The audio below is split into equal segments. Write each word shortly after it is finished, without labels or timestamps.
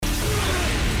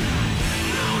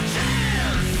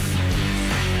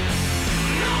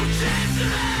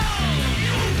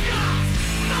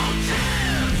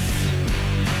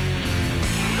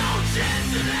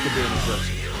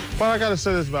Well, I got to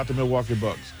say this about the Milwaukee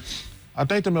Bucks. I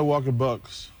think the Milwaukee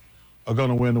Bucks are going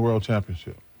to win the World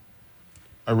Championship.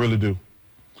 I really do.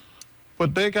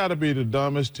 But they got to be the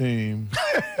dumbest team.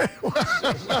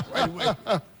 Wait.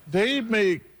 They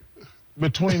make,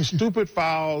 between stupid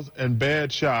fouls and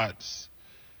bad shots,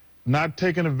 not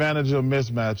taking advantage of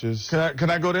mismatches. Can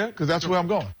I go there? Because that's where I'm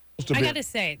going. I got to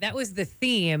say, that was the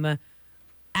theme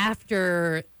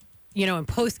after, in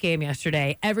post-game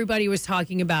yesterday. Everybody was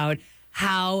talking about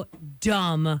how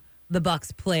dumb the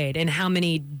Bucks played and how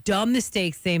many dumb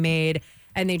mistakes they made,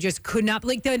 and they just could not,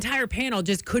 the entire panel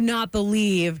just could not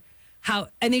believe how,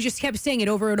 and they just kept saying it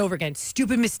over and over again,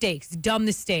 stupid mistakes, dumb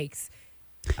mistakes.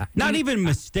 Not even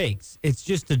mistakes. It's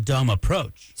just a dumb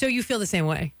approach. So you feel the same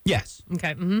way? Yes.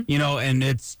 Okay. Mm-hmm. And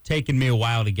it's taken me a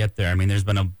while to get there. I mean, there's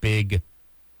been a big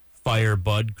Fire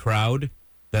Bud crowd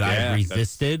that I've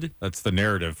resisted. That's the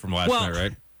narrative from last night,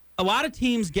 right? A lot of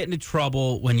teams get into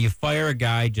trouble when you fire a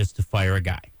guy just to fire a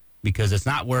guy because it's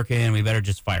not working and we better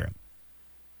just fire him.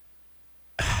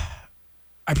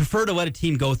 I prefer to let a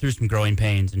team go through some growing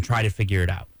pains and try to figure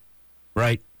it out,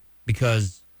 right?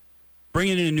 Because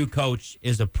bringing in a new coach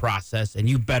is a process, and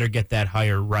you better get that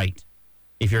hire right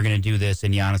if you're going to do this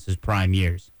in Giannis's prime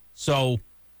years. So,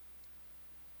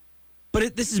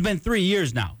 but this has been 3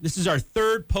 years now. This is our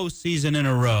third postseason in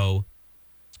a row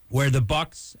where the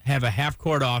Bucks have a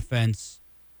half-court offense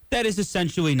that is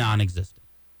essentially non-existent.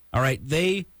 All right?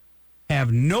 They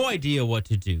have no idea what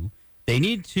to do. They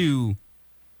need to...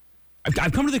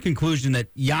 I've come to the conclusion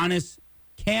that Giannis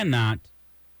cannot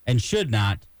and should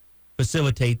not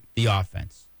facilitate the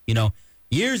offense.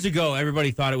 Years ago,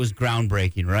 everybody thought it was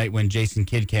groundbreaking, right? When Jason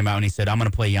Kidd came out and he said, I'm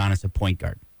going to play Giannis at point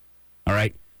guard. All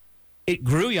right? It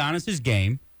grew Giannis's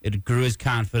game. It grew his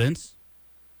confidence,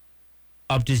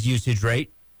 upped his usage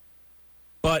rate.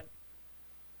 But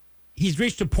he's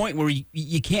reached a point where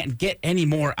you can't get any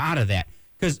more out of that.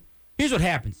 Because here's what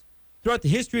happens. Throughout the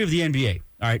history of the NBA,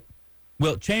 all right,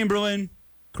 Wilt Chamberlain,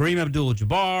 Kareem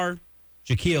Abdul-Jabbar,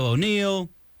 Shaquille O'Neal,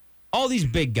 all these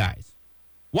big guys,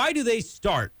 why do they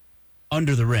start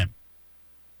under the rim?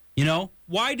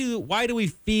 Why do we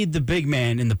feed the big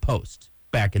man in the post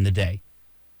back in the day?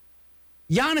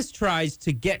 Giannis tries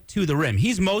to get to the rim.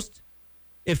 He's most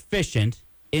efficient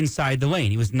inside the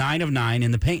lane. He was 9 of 9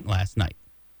 in the paint last night.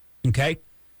 Okay?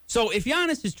 So if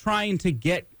Giannis is trying to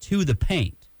get to the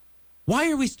paint, why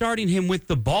are we starting him with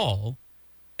the ball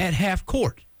at half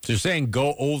court? So you're saying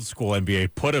go old school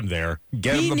NBA, put him there,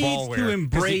 get him the ball where? He needs to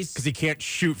embrace... Because he can't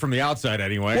shoot from the outside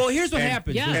anyway. Well, here's what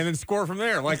happens. Yeah. And then score from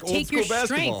there, like old school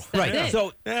basketball. Right.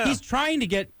 So he's trying to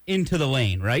get into the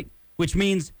lane, right? Which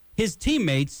means his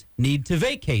teammates need to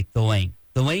vacate the lane.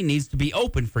 The lane needs to be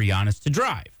open for Giannis to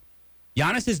drive.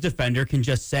 Giannis's defender can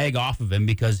just sag off of him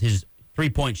because his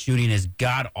three-point shooting is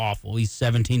god-awful. He's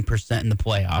 17% in the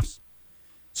playoffs.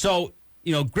 So...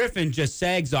 Griffin just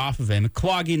sags off of him,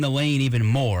 clogging the lane even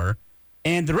more,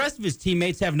 and the rest of his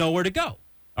teammates have nowhere to go.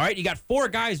 All right, you got 4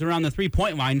 guys around the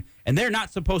three-point line, and they're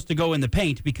not supposed to go in the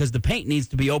paint because the paint needs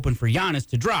to be open for Giannis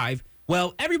to drive.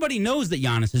 Well, everybody knows that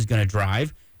Giannis is going to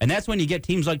drive, and that's when you get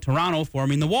teams like Toronto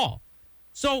forming the wall.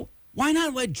 So why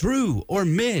not let Drew or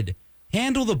Mid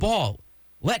handle the ball?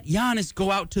 Let Giannis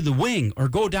go out to the wing or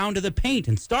go down to the paint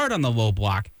and start on the low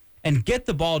block and get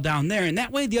the ball down there, and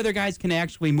that way the other guys can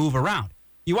actually move around.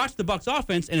 You watch the Bucks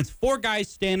offense, and it's 4 guys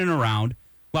standing around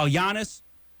while Giannis,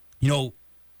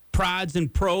 prods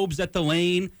and probes at the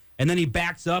lane, and then he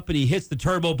backs up and he hits the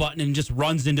turbo button and just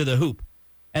runs into the hoop.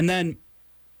 And then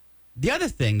the other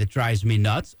thing that drives me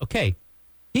nuts, okay,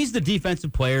 he's the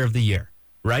defensive player of the year,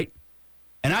 right?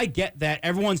 And I get that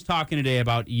everyone's talking today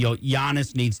about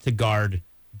Giannis needs to guard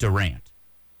Durant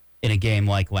in a game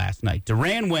like last night.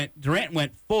 Durant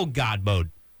went full God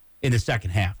mode in the second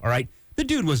half, all right? The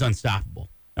dude was unstoppable,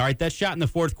 all right? That shot in the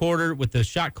fourth quarter with the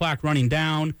shot clock running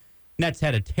down, Nets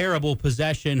had a terrible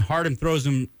possession. Harden throws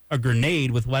him a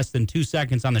grenade with less than 2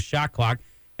 seconds on the shot clock,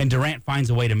 and Durant finds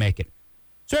a way to make it.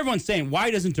 So everyone's saying, why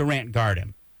doesn't Durant guard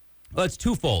him? Well, it's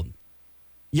twofold.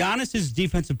 Giannis is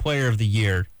defensive player of the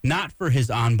year, not for his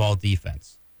on-ball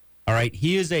defense, all right?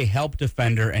 He is a help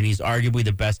defender, and he's arguably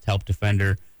the best help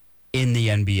defender in the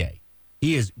NBA.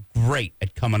 He is great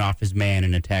at coming off his man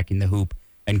and attacking the hoop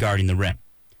and guarding the rim.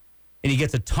 And he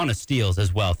gets a ton of steals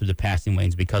as well through the passing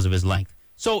lanes because of his length.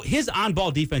 So his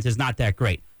on-ball defense is not that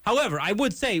great. However, I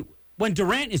would say when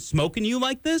Durant is smoking you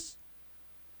like this,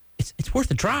 it's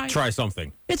worth a try. Try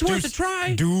something. It's worth a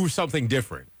try. Do something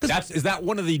different. Is that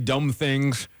one of the dumb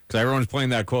things? Because everyone's playing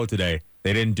that quote today.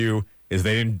 They didn't do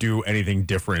anything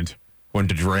different when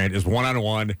Durant is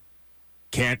one-on-one.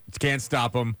 Can't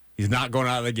stop him. He's not going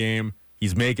out of the game.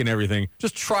 He's making everything.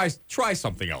 Just try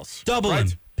something else. Double him.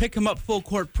 pick him up full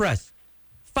court press.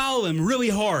 Foul him really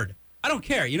hard. I don't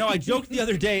care. You know, I joked the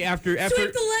other day after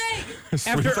Sweep the leg.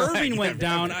 after Irving went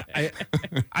down,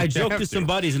 I joked to some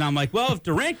buddies, and I'm like, well, if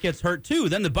Durant gets hurt too,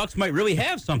 then the Bucks might really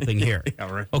have something here.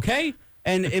 Yeah, right. Okay?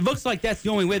 And it looks like that's the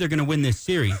only way they're going to win this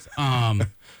series.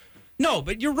 No,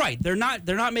 but you're right. They're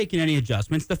not making any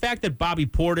adjustments. The fact that Bobby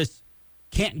Portis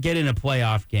can't get in a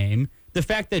playoff game, the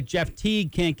fact that Jeff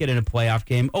Teague can't get in a playoff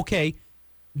game, okay,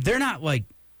 they're not like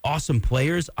awesome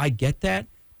players. I get that.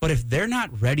 But if they're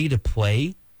not ready to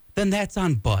play, then that's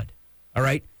on Bud. All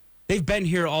right? They've been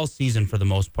here all season for the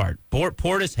most part.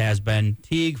 Portis has been.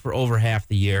 Teague for over half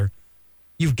the year.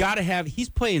 You've got to have, he's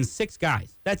playing 6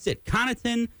 guys. That's it.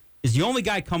 Connaughton is the only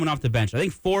guy coming off the bench. I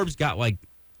think Forbes got like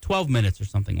 12 minutes or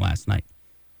something last night.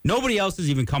 Nobody else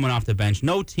is even coming off the bench.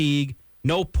 No Teague,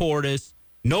 no Portis,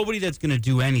 nobody that's going to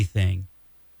do anything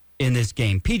in this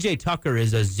game. PJ Tucker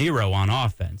is a 0 on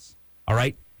offense. All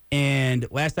right? And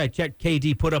last I checked,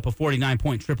 KD put up a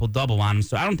 49-point triple-double on him,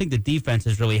 so I don't think the defense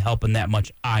is really helping that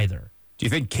much either. Do you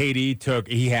think KD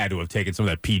he had to have taken some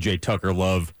of that PJ Tucker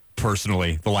love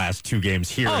personally the last 2 games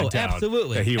here in town?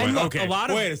 Absolutely. That he And went, look, okay,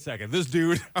 wait a second. This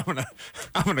dude,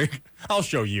 I'll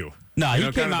show you. No,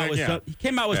 he came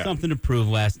out with something to prove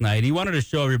last night. He wanted to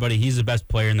show everybody he's the best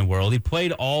player in the world. He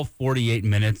played all 48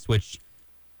 minutes, which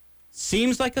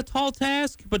seems like a tall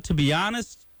task, but to be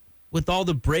honest, with all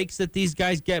the breaks that these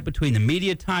guys get between the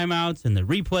media timeouts and the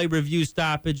replay review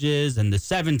stoppages and the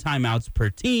 7 timeouts per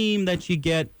team that you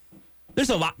get, there's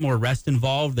a lot more rest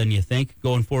involved than you think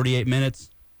going 48 minutes.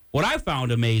 What I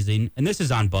found amazing, and this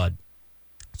is on Bud.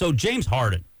 So James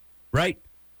Harden, right?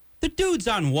 The dude's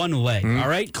on one leg, all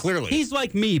right? Clearly. He's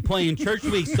like me playing church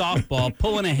league softball,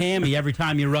 pulling a hammy every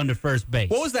time you run to first base.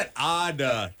 What was that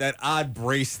odd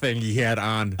brace thing he had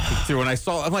on too? And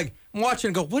I'm watching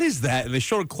and go, what is that? And they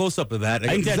showed a close up of that. I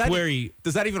think that's where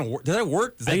does that even work? Does that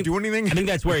work? Does that do anything? I think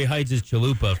that's where he hides his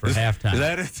chalupa for halftime. Is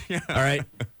that it? Yeah. All right.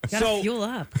 Gotta fuel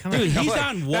up. Come dude, on. he's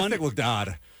on one. That thing looked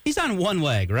odd. He's on one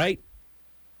leg, right?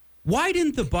 Why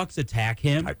didn't the Bucks attack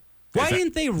him? Why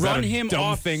didn't they run him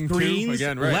off screens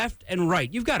again, right? left and right?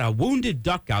 You've got a wounded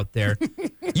duck out there.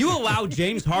 You allow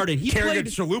James Harden. He carried played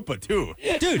chalupa too,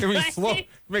 dude.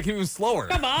 Make him even slower.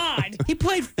 Come on. He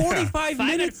played 45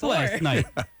 minutes last night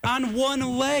on one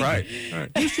leg. Right.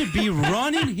 You should be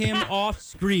running him off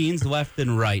screens left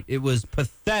and right. It was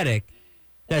pathetic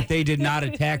that they did not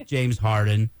attack James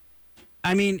Harden.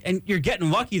 I mean, and you're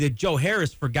getting lucky that Joe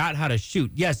Harris forgot how to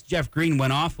shoot. Yes, Jeff Green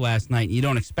went off last night. You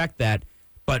don't expect that,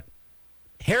 but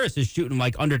Harris is shooting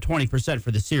like under 20%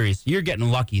 for the series. So you're getting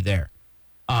lucky there.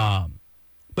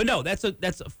 But no, that's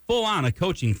a full on a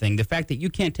coaching thing. The fact that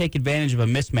you can't take advantage of a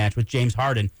mismatch with James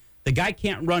Harden, the guy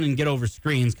can't run and get over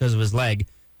screens because of his leg.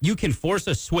 You can force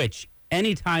a switch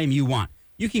anytime you want.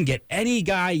 You can get any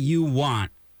guy you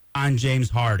want on James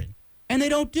Harden, and they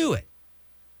don't do it.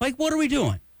 Like, what are we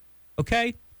doing?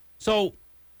 Okay, so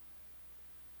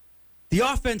the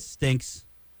offense stinks.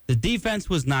 The defense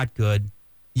was not good.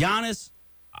 Giannis,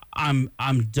 I'm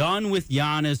done with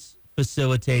Giannis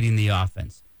facilitating the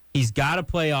offense. He's got to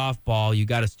play off ball. You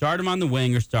got to start him on the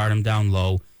wing or start him down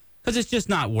low because it's just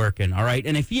not working, all right?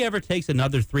 And if he ever takes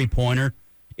another three-pointer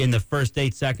in the first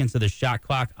 8 seconds of the shot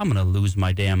clock, I'm going to lose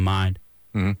my damn mind.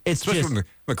 Mm-hmm. It's especially just when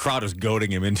the crowd is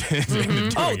goading him into doing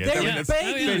it. They're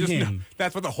begging him.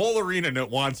 That's what the whole arena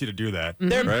wants you to do that.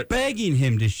 They're begging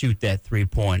him to shoot that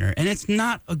three-pointer, and it's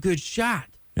not a good shot.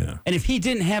 Yeah. And if he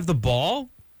didn't have the ball,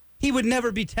 he would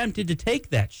never be tempted to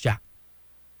take that shot.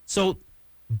 So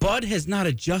Bud has not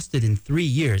adjusted in 3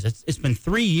 years. It's been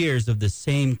 3 years of the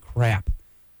same crap.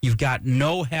 You've got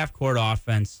no half-court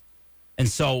offense. And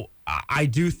so I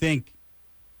do think,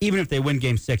 even if they win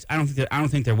Game 6, I don't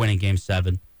think they're winning Game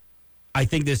 7. I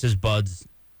think this is Bud's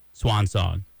swan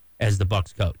song as the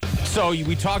Bucks coach. So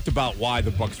we talked about why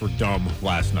the Bucks were dumb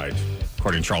last night,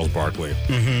 according to Charles Barkley.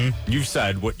 Mm-hmm. You've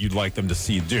said what you'd like them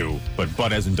to do, but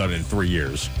Bud hasn't done it in 3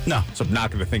 years. No. So I'm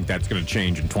not going to think that's going to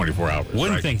change in 24 hours.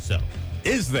 Wouldn't think so.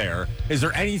 Is there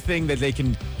anything that they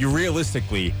can,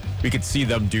 we could see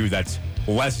them do that's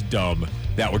less dumb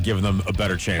that would give them a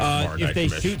better chance tomorrow night? If they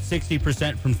Commish? shoot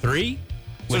 60% from three,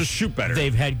 So just shoot better.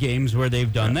 they've had games where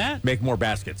they've done that. Make more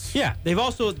baskets. Yeah, they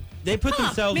put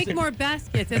themselves make more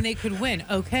baskets and they could win.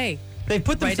 Okay. They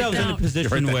put Write it themselves in a down.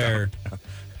 position where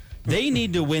they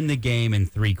need to win the game in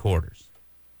 3 quarters.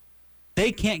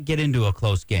 They can't get into a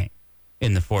close game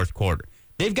in the 4th quarter.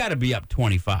 They've got to be up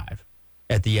 25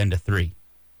 at the end of 3,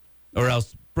 or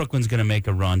else Brooklyn's going to make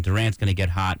a run. Durant's going to get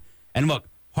hot. And look,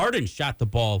 Harden shot the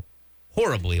ball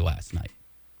horribly last night.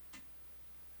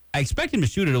 I expect him to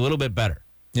shoot it a little bit better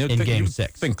in Game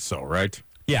 6. Think so, right?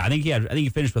 Yeah, I think he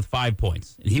finished with 5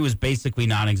 points. And he was basically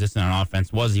non-existent on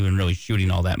offense, wasn't even really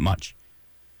shooting all that much.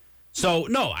 So,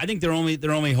 no, I think their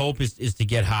only hope is to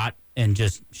get hot and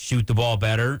just shoot the ball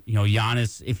better. You know,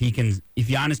 Giannis, if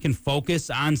Giannis can focus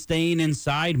on staying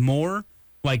inside more,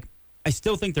 like, I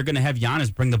still think they're going to have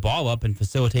Giannis bring the ball up and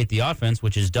facilitate the offense,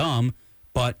 which is dumb,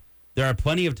 but there are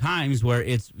plenty of times where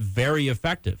it's very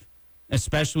effective,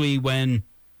 especially when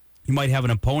you might have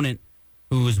an opponent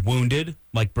who's wounded,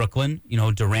 like Brooklyn. You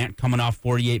know, Durant coming off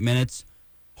 48 minutes.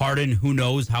 Harden, who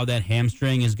knows how that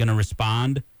hamstring is going to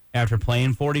respond after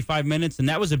playing 45 minutes. And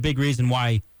that was a big reason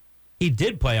why he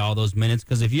did play all those minutes,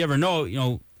 because if you ever know, you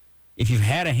know, if you've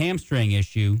had a hamstring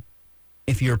issue,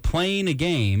 if you're playing a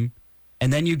game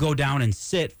and then you go down and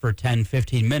sit for 10,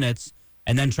 15 minutes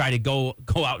and then try to go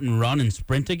out and run and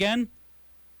sprint again,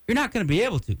 you're not going to be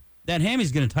able to. That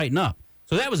hammy's going to tighten up.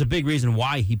 So that was a big reason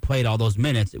why he played all those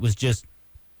minutes. It was just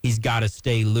he's got to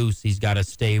stay loose. He's got to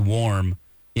stay warm.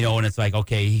 You know, and it's like,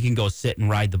 okay, he can go sit and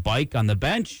ride the bike on the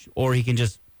bench, or he can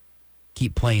just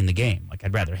keep playing the game. Like,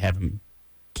 I'd rather have him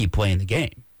keep playing the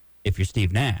game if you're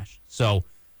Steve Nash. So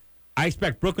I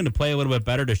expect Brooklyn to play a little bit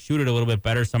better, to shoot it a little bit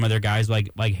better. Some of their guys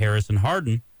like Harris and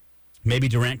Harden. Maybe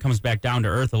Durant comes back down to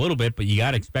earth a little bit, but you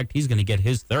got to expect he's going to get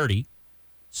his 30.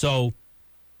 So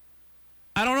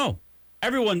I don't know.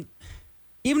 Everyone,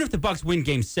 even if the Bucks win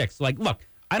Game 6, like, look,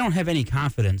 I don't have any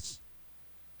confidence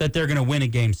that they're going to win a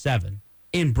Game 7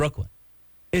 in Brooklyn.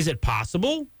 Is it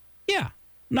possible? Yeah.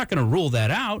 I'm not going to rule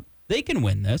that out. They can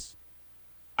win this.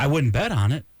 I wouldn't bet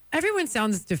on it. Everyone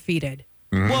sounds defeated.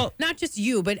 Mm-hmm. Well, not just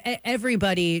you, but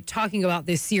everybody talking about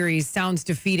this series sounds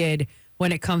defeated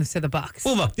when it comes to the Bucks.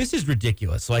 Well, look, this is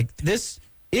ridiculous. Like, this,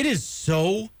 it is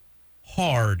so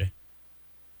hard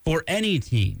for any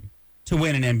team to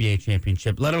win an NBA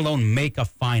championship, let alone make a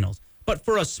finals. But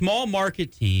for a small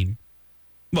market team,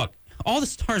 look, all the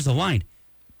stars aligned.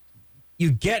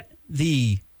 You get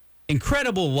the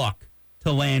incredible luck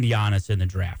to land Giannis in the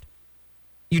draft.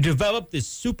 You develop this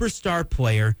superstar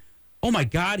player. Oh, my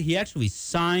God, he actually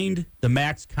signed the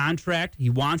max contract. He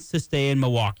wants to stay in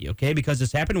Milwaukee, okay? Because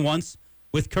this happened once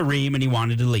with Kareem, and he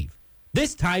wanted to leave.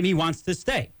 This time, he wants to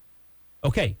stay.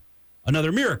 Okay,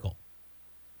 another miracle.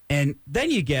 And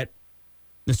then you get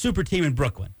the super team in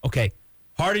Brooklyn. Okay,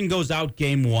 Harden goes out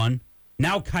Game 1.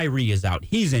 Now Kyrie is out.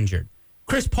 He's injured.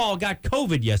 Chris Paul got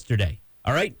COVID yesterday,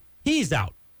 all right? He's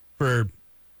out for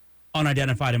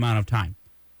unidentified amount of time.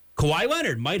 Kawhi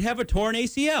Leonard might have a torn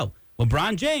ACL.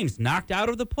 LeBron James knocked out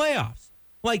of the playoffs.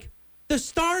 Like, the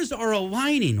stars are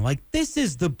aligning. Like, this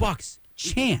is the Bucks'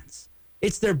 chance.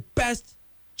 It's their best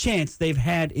chance they've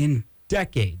had in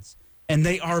decades, and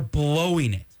they are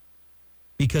blowing it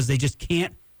because they just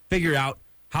can't figure out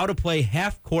how to play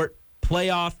half-court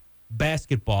playoff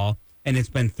basketball, and it's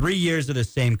been 3 years of the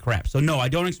same crap. So, no, I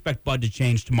don't expect Bud to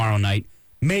change tomorrow night.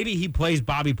 Maybe he plays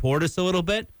Bobby Portis a little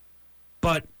bit,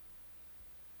 but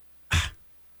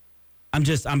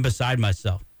I'm beside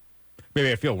myself.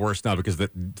 Maybe I feel worse now because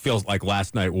it feels like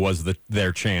last night was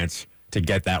their chance to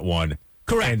get that one.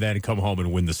 Correct. And then come home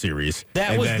and win the series.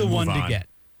 That was the one to get.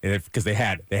 Because they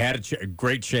had a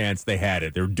great chance. They had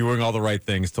it. They were doing all the right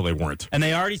things till they weren't. And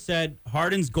they already said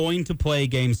Harden's going to play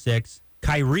Game 6.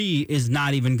 Kyrie is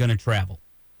not even going to travel.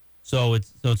 So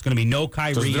it's going to be no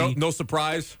Kyrie. So no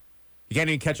surprise? You can't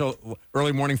even catch an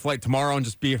early morning flight tomorrow and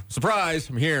just be, surprise,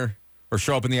 I'm here. Or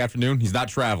show up in the afternoon. He's not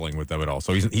traveling with them at all.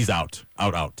 So he's out.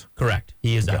 Correct.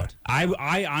 He is out.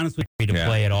 I honestly don't to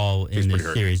play at all in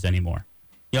this series anymore.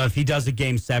 You know, if he does a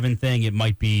Game 7 thing, it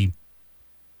might be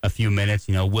a few minutes,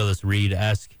 you know, Willis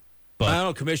Reed-esque. But I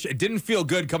don't know, Commish. It didn't feel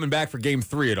good coming back for Game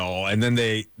 3 at all. And then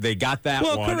they got that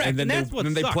one. Correct. And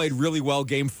then they played really well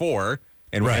Game 4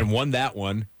 and won that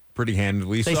one pretty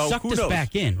handily. They sucked us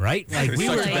back in, right? Like we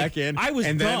were back in. I was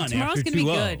done. Tomorrow's going to be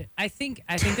good. I think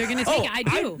they're going to take it. I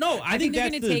do. I think they're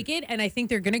going to take it, and I think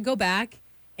they're going to go back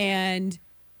and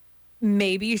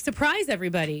maybe surprise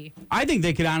everybody. I think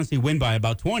they could honestly win by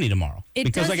about 20 tomorrow.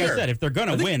 Because, like I said, if they're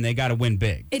going to win, they got to win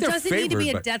big. It doesn't need to be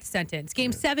a death sentence.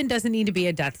 Game 7 doesn't need to be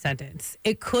a death sentence.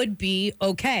 It could be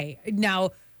okay.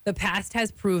 Now, the past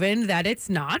has proven that it's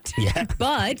not. Yeah.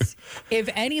 But if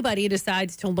anybody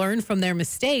decides to learn from their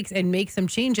mistakes and make some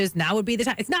changes, now would be the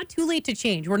time. It's not too late to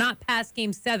change. We're not past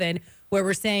Game 7 where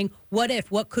we're saying,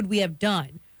 what could we have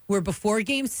done? We're before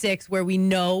Game 6 where we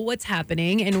know what's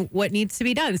happening and what needs to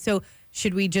be done. So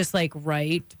should we just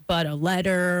write Bud a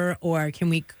letter, or can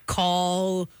we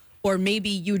call, or maybe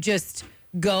you just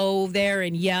go there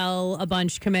and yell a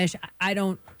bunch, Commish? I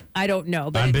don't know.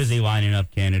 But I'm busy lining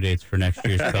up candidates for next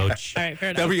year's coach. All right, fair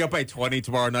enough. They'll be up by 20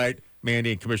 tomorrow night.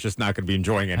 Mandy and Commish just not going to be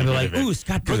enjoying any I'd be bit like, of it. ooh,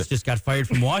 Scott Brooks just got fired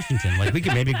from Washington. Like, we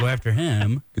could maybe go after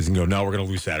him. Because you can go, no, we're going to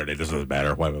lose Saturday. This doesn't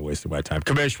matter. Why am I wasting my time?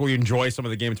 Commish, will you enjoy some of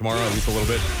the game tomorrow? At least a little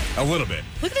bit? A little bit.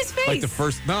 Look at his face. Like the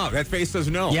first, no, that face says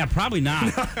no. Yeah, probably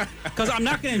not. Because I'm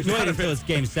not going to enjoy it until it's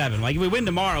Game 7. Like, if we win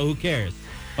tomorrow, who cares?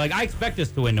 Like, I expect us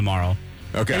to win tomorrow.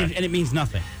 Okay. And it means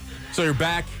nothing. So you're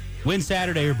back. Win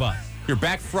Saturday or bust. You're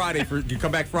back Friday. You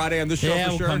come back Friday on this show Yeah, for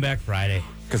we'll sure? come back Friday.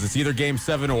 Because it's either Game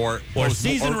 7 or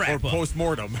season or wrap-up.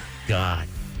 post-mortem. God.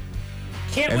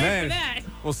 Can't And wait then for that.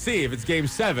 we'll see. If it's Game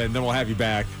 7, then we'll have you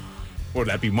back. What would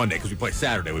that be, Monday? Because we play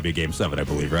Saturday. Would be Game 7, I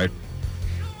believe, right?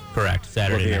 Correct.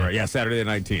 Saturday Okay, night. right. Yeah, Saturday the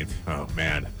 19th. Oh,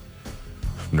 man.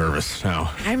 I'm nervous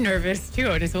now. I'm nervous too,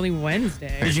 and it's only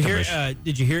Wednesday. Did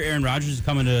you hear Aaron Rodgers is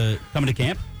coming to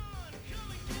camp?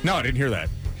 No, I didn't hear that.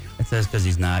 It says because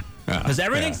he's not. Because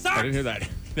everything Yeah, sucks. I didn't hear that.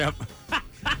 Yep.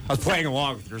 I was playing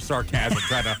along with your sarcasm,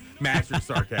 trying to match your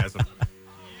sarcasm.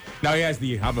 Now he has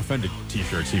the I'm offended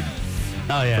t-shirts. Oh,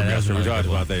 yeah. From that was yesterday. We another talked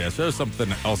good one. about that yesterday. There's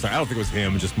something else. I don't think it was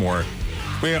him, just more.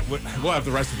 We'll have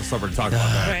the rest of the summer to talk about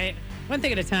that. Right. One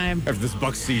thing at a time. After this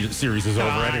Bucs series is over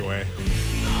God. anyway.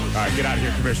 All right, get out of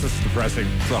here, Commissioner. This is depressing.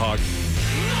 It's a hog.